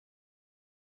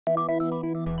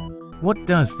What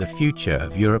does the future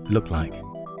of Europe look like?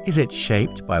 Is it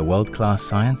shaped by world-class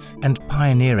science and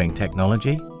pioneering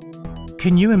technology?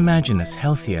 Can you imagine us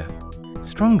healthier,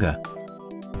 stronger?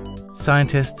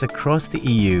 Scientists across the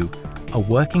EU are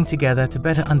working together to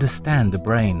better understand the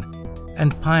brain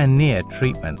and pioneer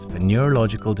treatments for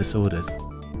neurological disorders.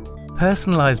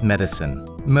 Personalized medicine,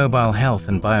 mobile health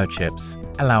and biochips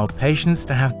allow patients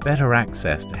to have better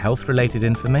access to health-related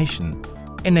information,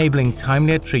 enabling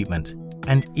timelier treatment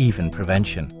and even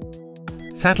prevention.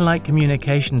 Satellite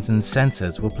communications and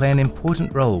sensors will play an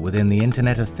important role within the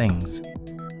Internet of Things.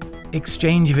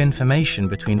 Exchange of information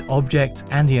between objects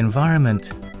and the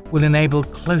environment will enable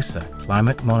closer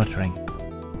climate monitoring.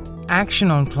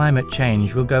 Action on climate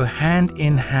change will go hand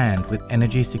in hand with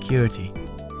energy security.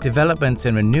 Developments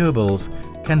in renewables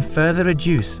can further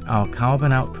reduce our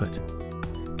carbon output.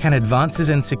 Can advances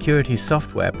in security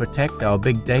software protect our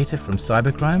big data from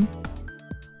cybercrime?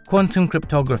 Quantum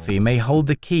cryptography may hold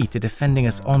the key to defending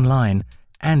us online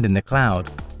and in the cloud.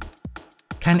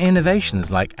 Can innovations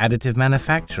like additive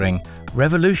manufacturing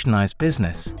revolutionize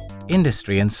business,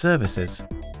 industry and services?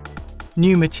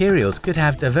 New materials could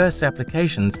have diverse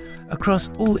applications across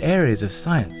all areas of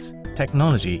science,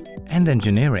 technology and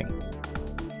engineering.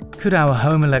 Could our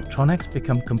home electronics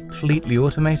become completely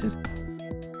automated?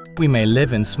 We may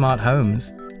live in smart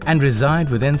homes and reside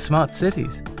within smart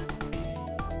cities.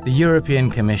 The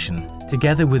European Commission,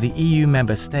 together with the EU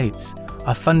member states,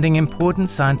 are funding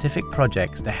important scientific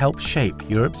projects to help shape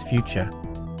Europe's future.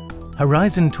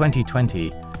 Horizon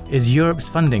 2020 is Europe's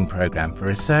funding program for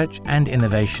research and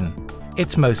innovation.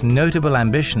 Its most notable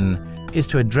ambition is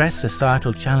to address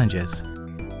societal challenges.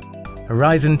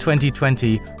 Horizon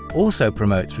 2020 also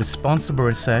promotes responsible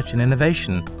research and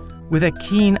innovation with a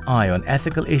keen eye on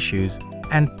ethical issues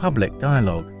and public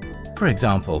dialogue. For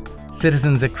example,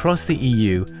 citizens across the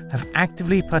EU have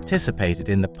actively participated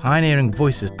in the Pioneering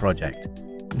Voices project.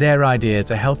 Their ideas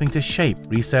are helping to shape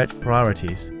research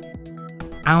priorities.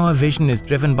 Our vision is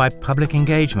driven by public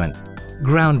engagement,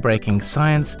 groundbreaking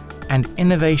science, and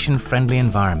innovation-friendly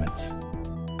environments.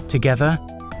 Together,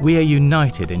 we are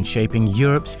united in shaping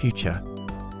Europe's future,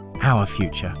 our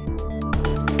future.